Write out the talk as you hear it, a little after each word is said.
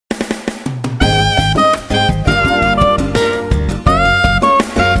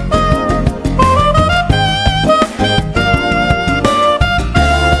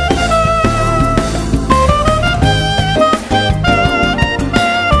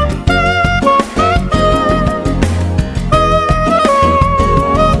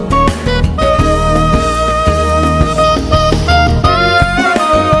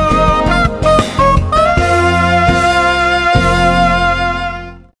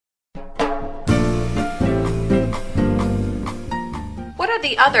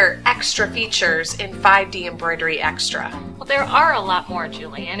the other extra features in 5D Embroidery Extra? Well, there are a lot more,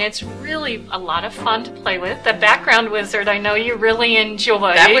 Julie, and it's really a lot of fun to play with. The background wizard, I know you really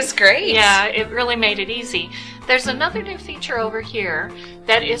enjoyed. That was great. Yeah, it really made it easy. There's another new feature over here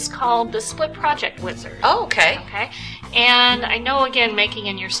that is called the Split Project Wizard. Oh, okay. Okay. And I know, again, making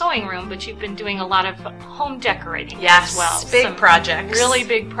in your sewing room, but you've been doing a lot of home decorating as well. Big projects. Really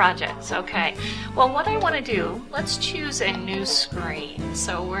big projects. Okay. Well, what I want to do, let's choose a new screen.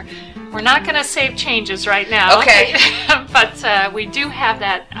 So we're not going to save changes right now. Okay. But we do have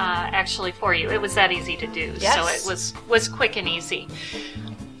that actually for you. It was that easy to do. Yes. So it was quick and easy.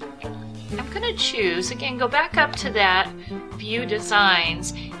 I'm going to choose, again, go back up to that View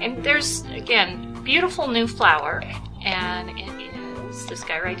Designs, and there's, again, beautiful new flower, and it is this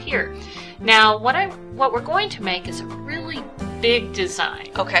guy right here. Now, what we're going to make is a really big design.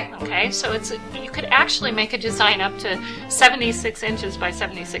 Okay. Okay, so you could actually make a design up to 76 inches by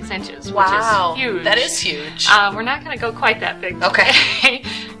 76 inches, Wow. which is huge. That is huge. We're not going to go quite that big Okay. today.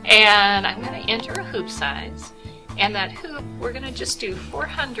 And I'm going to enter a hoop size. And that hoop, we're going to just do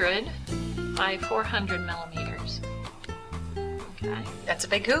 400 by 400 millimeters. Okay. That's a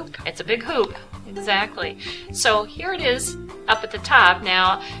big hoop. It's a big hoop, exactly. So here it is up at the top.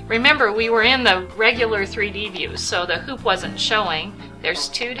 Now, remember, we were in the regular 3D view, so the hoop wasn't showing. There's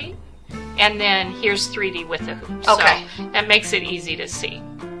 2D, and then here's 3D with the hoop. Okay. So that makes it easy to see.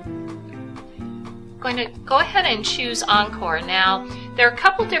 Going to go ahead and choose Encore. Now, there are a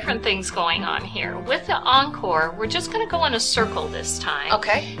couple different things going on here. With the Encore, we're just going to go in a circle this time.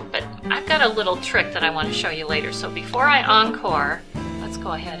 Okay. But I've got a little trick that I want to show you later. So before I Encore, let's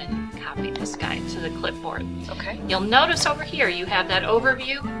go ahead and copy this guy to the clipboard. Okay. You'll notice over here you have that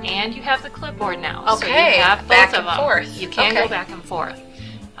overview and you have the clipboard now. Okay. So you have both back of and them. forth. You can Okay. go back and forth.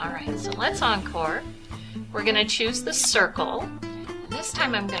 All right, so let's Encore. We're going to choose the circle. This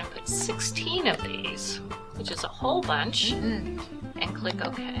time I'm going to put 16 of these, which is a whole bunch, and click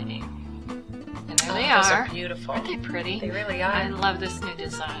OK. And there they Those are. are beautiful. Aren't they pretty? They really I are. love this new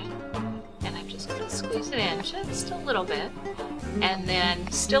design. And I'm just going to squeeze it in just a little bit. And then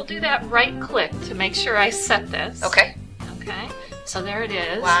still do that right click to make sure I set this. Okay. Okay. So there it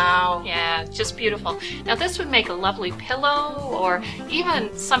is. Wow. Yeah, just beautiful. Now this would make a lovely pillow or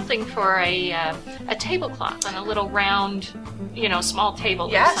even something for a tablecloth on a little round, small table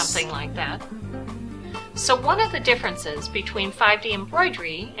Yes. or something like that. So one of the differences between 5D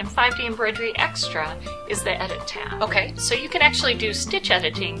Embroidery and 5D Embroidery Extra is the Edit tab. Okay. So you can actually do stitch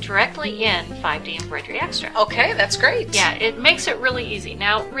editing directly in 5D Embroidery Extra. Okay, that's great. Yeah, it makes it really easy.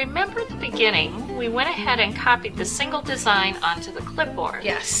 Now, remember at the beginning, we went ahead and copied the single design onto the clipboard.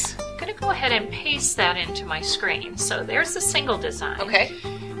 Yes. I'm going to go ahead and paste that into my screen. So there's the single design. Okay.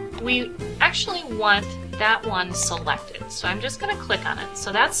 We actually want that one selected. So I'm just going to click on it.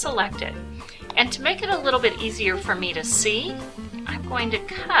 So that's selected. And to make it a little bit easier for me to see, I'm going to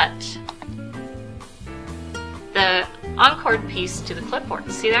cut the Encore piece to the clipboard.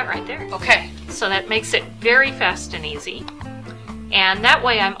 See that right there? Okay. So that makes it very fast and easy. And that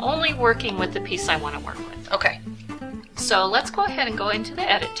way I'm only working with the piece I want to work with. Okay. So let's go ahead and go into the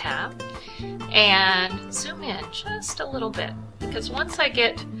Edit tab and zoom in just a little bit. Because once I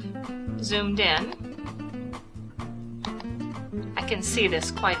get zoomed in, I can see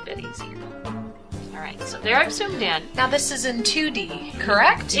this quite a bit easier. Alright, so there I've zoomed in. Now this is in 2D,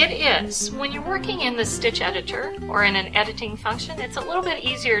 correct? It is. When you're working in the stitch editor or in an editing function, it's a little bit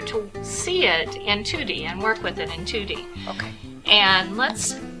easier to see it in 2D and work with it in 2D. Okay. And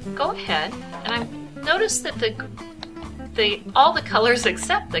let's go ahead, and I notice that all the colors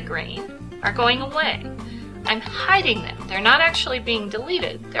except the green are going away. I'm hiding them. They're not actually being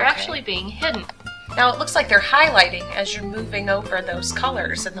deleted. They're actually being hidden. Now it looks like they're highlighting as you're moving over those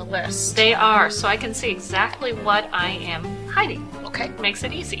colors in the list. They are, so I can see exactly what I am hiding. Okay. Makes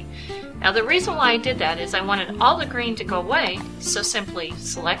it easy. Now the reason why I did that is I wanted all the green to go away, so simply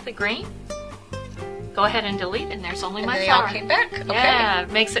select the green, go ahead and delete, and there's only my they flower. all came back. Okay. Yeah,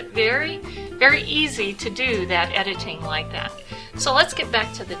 it makes it very, very easy to do that editing like that. So let's get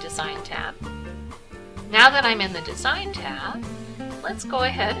back to the Design tab. Now that I'm in the Design tab, let's go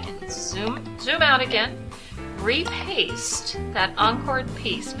ahead and zoom out again, repaste that Encore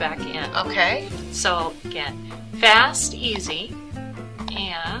piece back in. Okay. So again, fast, easy,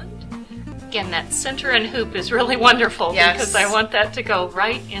 and again, that center and hoop is really wonderful Yes. because I want that to go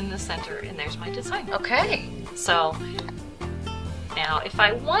right in the center, and there's my design. Okay. So now if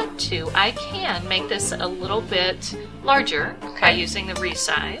I want to, I can make this a little bit larger by using the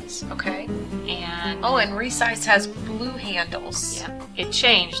resize. Okay. And Oh, and resize has blue handles. yeah, it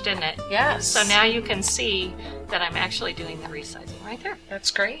changed, didn't it? Yes. So now you can see that I'm actually doing the resizing right there. That's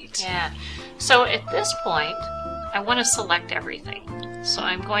great. Yeah. So at this point, I want to select everything. So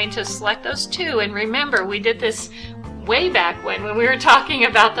I'm going to select those two. And remember, we did this way back when we were talking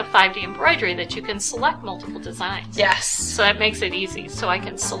about the 5D embroidery, that you can select multiple designs. Yes. So that makes it easy. So I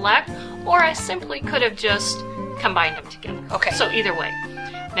can select, or I simply could have just combined them together. Okay. So either way.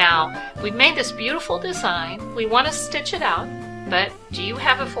 Now, we've made this beautiful design. We want to stitch it out. But do you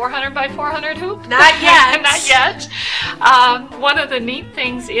have a 400 by 400 hoop? Not yet. Not yet. One of the neat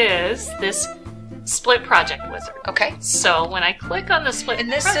things is this Split Project Wizard. Okay. So when I click on the Split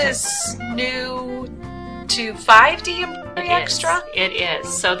And this Project, is new to 5D Embroidery Extra? It is.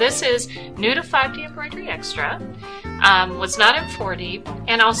 So this is new to 5D Embroidery Extra. Was not in 4D,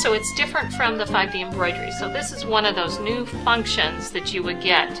 and also it's different from the 5D embroidery. So this is one of those new functions that you would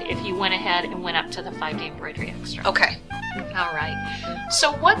get if you went ahead and went up to the 5D Embroidery Extra. Okay. All right.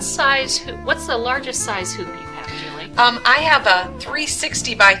 So what's the largest size hoop you have, Julie? I have a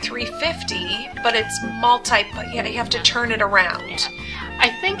 360 by 350, but it's you have to turn it around. Yeah. I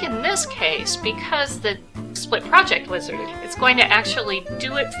think in this case, because the Split Project Wizard, it's going to actually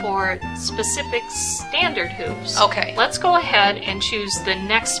do it for specific standard hoops. Okay. Let's go ahead and choose the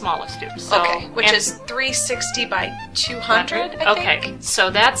next smallest hoop. So, okay, which is 360 by 200, I okay, think.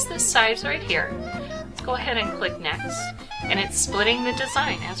 so that's the size right here. Let's go ahead and click next. And it's splitting the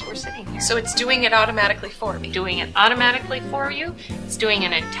design as we're sitting here. So it's doing it automatically for me. Doing it automatically for you. It's doing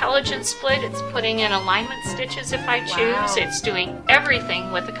an intelligent split. It's putting in alignment stitches if I choose. Wow. It's doing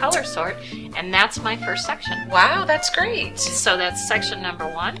everything with the color sort. And that's my first section. Wow, that's great. So that's section number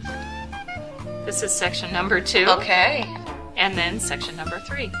 1. This is section number 2. Okay. And then section number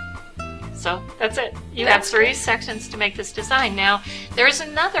 3. So that's it. You have 3 sections to make this design. Now, there's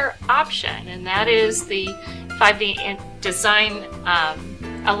another option, and that is the 5D design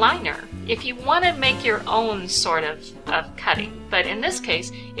aligner. If you want to make your own sort of cutting, but in this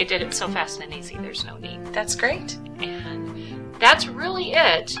case, it did it so fast and easy, there's no need. That's great. And that's really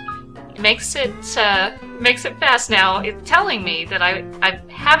it. Makes it fast. Now it's telling me that I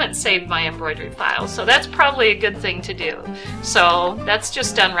haven't saved my embroidery file, so that's probably a good thing to do. So that's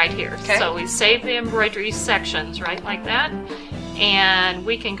just done right here. Okay. So we save the embroidery sections right like that, and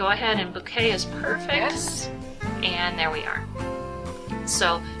we can go ahead and bouquet is perfect. Yes. And there we are.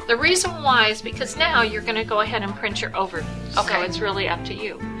 So the reason why is because now you're going to go ahead and print your overview. Okay. So it's really up to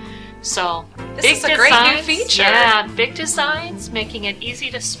you. So This is a great new feature. Yeah, big designs, making it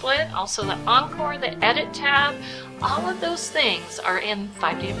easy to split. Also the Encore, the Edit tab, all of those things are in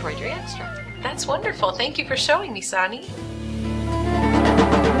 5D Embroidery Extra. That's wonderful. Thank you for showing me, Sani.